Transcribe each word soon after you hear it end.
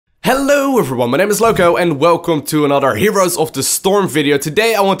Hello everyone, my name is Loco and welcome to another Heroes of the Storm video.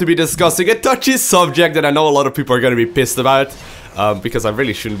 Today I want to be discussing a touchy subject that I know a lot of people are going to be pissed about. Because I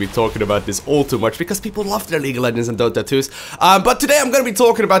really shouldn't be talking about this all too much because people love their League of Legends and DotA2s. But today I'm going to be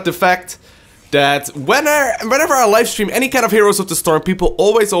talking about the fact that whenever I live stream any kind of Heroes of the Storm, people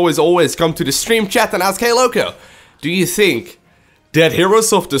always come to the stream chat and ask, hey Loco, do you think that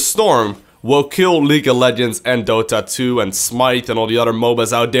Heroes of the Storm will kill League of Legends and Dota 2 and Smite and all the other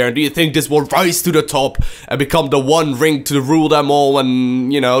MOBAs out there? And do you think this will rise to the top and become the one ring to rule them all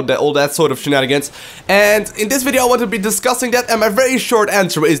and, you know, all that sort of shenanigans? And in this video I want to be discussing that, and my very short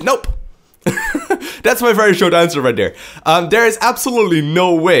answer is nope. That's my very short answer right there. There is absolutely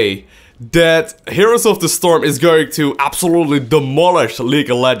no way that Heroes of the Storm is going to absolutely demolish League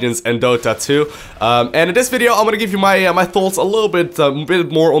of Legends and Dota 2. And in this video, I'm going to give you my thoughts a little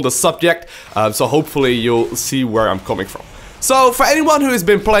bit more on the subject. So hopefully you'll see where I'm coming from. So, for anyone who has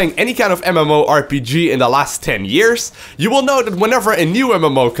been playing any kind of MMORPG in the last 10 years, you will know that whenever a new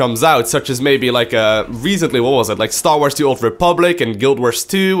MMO comes out, such as maybe like recently, what was it, like Star Wars The Old Republic and Guild Wars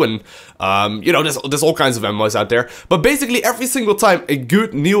 2 and, you know, there's all kinds of MMOs out there. But basically every single time a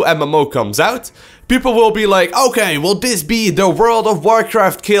good new MMO comes out, people will be like, okay, will this be the World of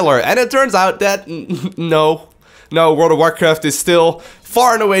Warcraft killer? And it turns out that, no, World of Warcraft is still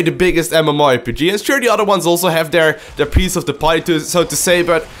far and away the biggest MMORPG, and sure the other ones also have their piece of the pie, so to say,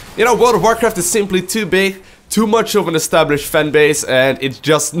 but you know, World of Warcraft is simply too big, too much of an established fan base, and it's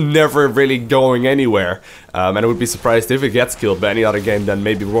just never really going anywhere. And I would be surprised if it gets killed by any other game than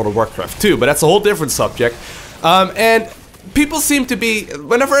maybe World of Warcraft 2, but that's a whole different subject. And people seem to be,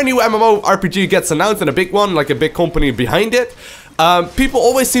 whenever a new MMORPG gets announced and a big one, like a big company behind it, people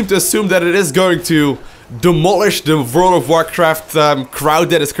always seem to assume that it is going to demolish the World of Warcraft crowd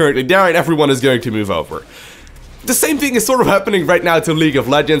that is currently there, and everyone is going to move over. The same thing is sort of happening right now to League of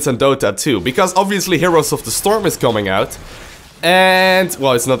Legends and Dota 2, because obviously Heroes of the Storm is coming out, and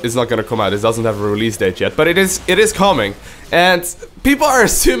well, it's not gonna come out. It doesn't have a release date yet, but it is coming, and people are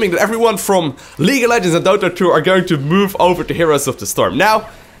assuming that everyone from League of Legends and Dota 2 are going to move over to Heroes of the Storm. Now,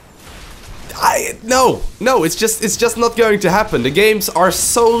 no, it's just not going to happen. The games are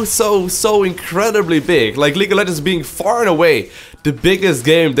so incredibly big. Like League of Legends being far and away the biggest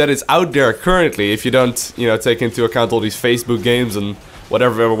game that is out there currently, if you don't, you know, take into account all these Facebook games and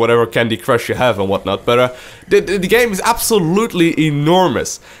whatever Candy Crush you have and whatnot. But the game is absolutely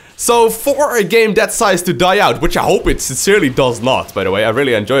enormous. So for a game that size to die out, which I hope it sincerely does not, by the way, I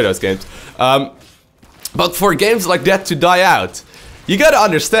really enjoy those games. But for games like that to die out, you gotta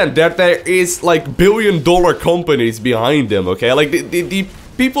understand that there is like billion-dollar companies behind them, okay? Like the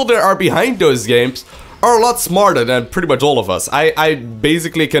people that are behind those games are a lot smarter than pretty much all of us. I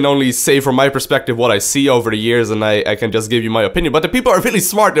basically can only say from my perspective what I see over the years, and I can just give you my opinion. But the people are really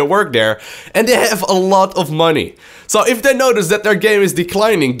smart that work there, and they have a lot of money. So if they notice that their game is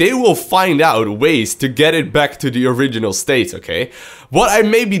declining, they will find out ways to get it back to the original state, okay? What I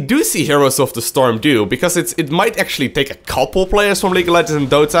maybe do see Heroes of the Storm do, because it might actually take a couple players from League of Legends and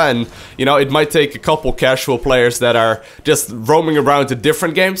Dota, and you know, it might take a couple casual players that are just roaming around to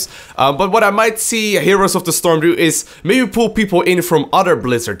different games. But what I might see Heroes of the Storm do is maybe pull people in from other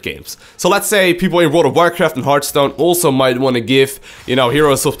Blizzard games. So let's say people in World of Warcraft and Hearthstone also might want to give, you know,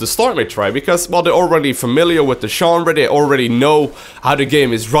 Heroes of the Storm a try, because, well, they're already familiar with the genre, they already know how the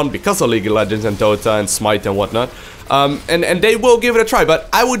game is run because of League of Legends and Dota and Smite and whatnot. And they will give it a try, but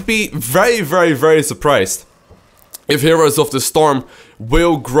I would be very surprised if Heroes of the Storm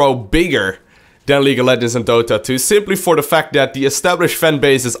will grow bigger than League of Legends and Dota 2, simply for the fact that the established fan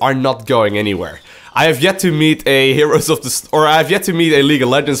bases are not going anywhere. I have yet to meet a I have yet to meet a League of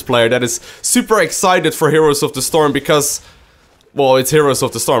Legends player that is super excited for Heroes of the Storm because, well, it's Heroes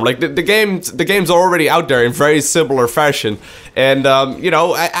of the Storm. Like, the games are already out there in very similar fashion, and you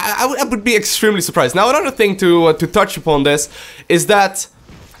know, I would be extremely surprised. Now, another thing to touch upon this is that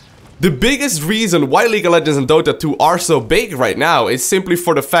the biggest reason why League of Legends and Dota 2 are so big right now is simply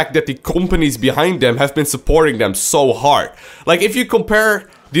for the fact that the companies behind them have been supporting them so hard. Like, if you compare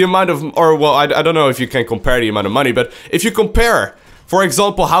the amount of, or well, I don't know if you can compare the amount of money, but if you compare, for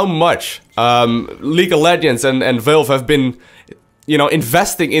example, how much League of Legends and Valve have been, you know,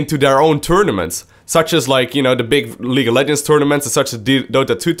 investing into their own tournaments, such as, like, you know, the big League of Legends tournaments and such as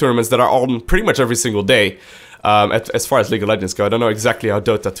Dota 2 tournaments that are on pretty much every single day. As far as League of Legends go, I don't know exactly how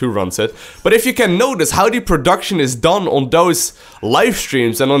Dota 2 runs it, but if you can notice how the production is done on those live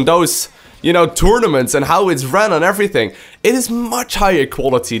streams and on those, you know, tournaments and how it's ran and everything, it is much higher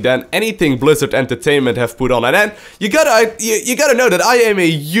quality than anything Blizzard Entertainment have put on. And then you gotta know that I am a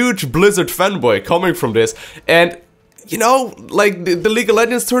huge Blizzard fanboy coming from this, and you know, like the League of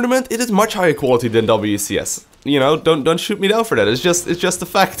Legends tournament, it is much higher quality than WCS. You know, don't shoot me down for that. It's just a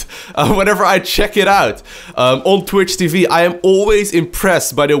fact. Whenever I check it out on Twitch TV, I am always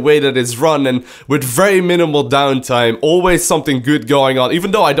impressed by the way that it's run, and with very minimal downtime, always something good going on.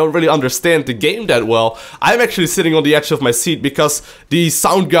 Even though I don't really understand the game that well, I'm actually sitting on the edge of my seat because the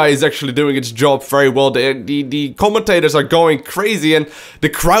sound guy is actually doing its job very well. The commentators are going crazy, and the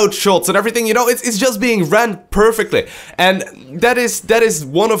crowd shots and everything. You know, it's just being ran perfectly, and that is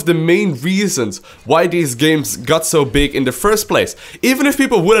one of the main reasons why these games got so big in the first place. Even if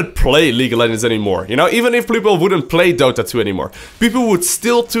people wouldn't play League of Legends anymore, you know, even if people wouldn't play Dota 2 anymore, people would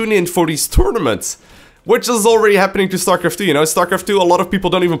still tune in for these tournaments. Which is already happening to StarCraft 2, you know, StarCraft 2, a lot of people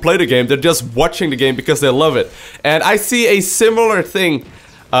don't even play the game, they're just watching the game because they love it. And I see a similar thing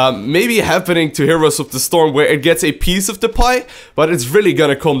maybe happening to Heroes of the Storm, where it gets a piece of the pie, but it's really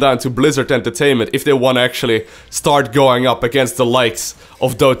gonna come down to Blizzard Entertainment if they want to actually start going up against the likes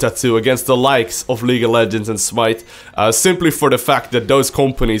of Dota 2, against the likes of League of Legends and Smite, simply for the fact that those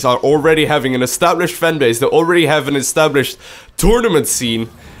companies are already having an established fanbase, they already have an established tournament scene,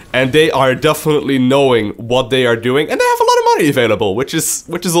 and they are definitely knowing what they are doing, and they have a lot of money available, which is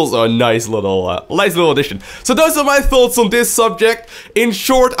also a nice little addition. So those are my thoughts on this subject. In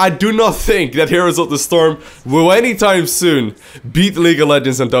short, I do not think that Heroes of the Storm will anytime soon beat League of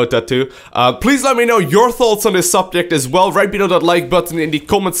Legends and Dota 2. Please let me know your thoughts on this subject as well, right below that like button in the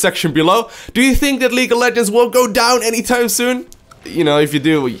comment section below. Do you think that League of Legends will go down anytime soon? You know, if you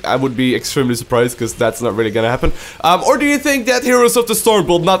do, I would be extremely surprised, because that's not really gonna happen. Or do you think that Heroes of the Storm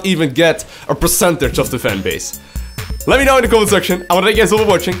will not even get a percentage of the fan base? Let me know in the comment section. I want to thank you guys all for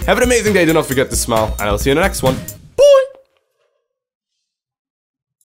watching. Have an amazing day. Do not forget to smile, and I'll see you in the next one.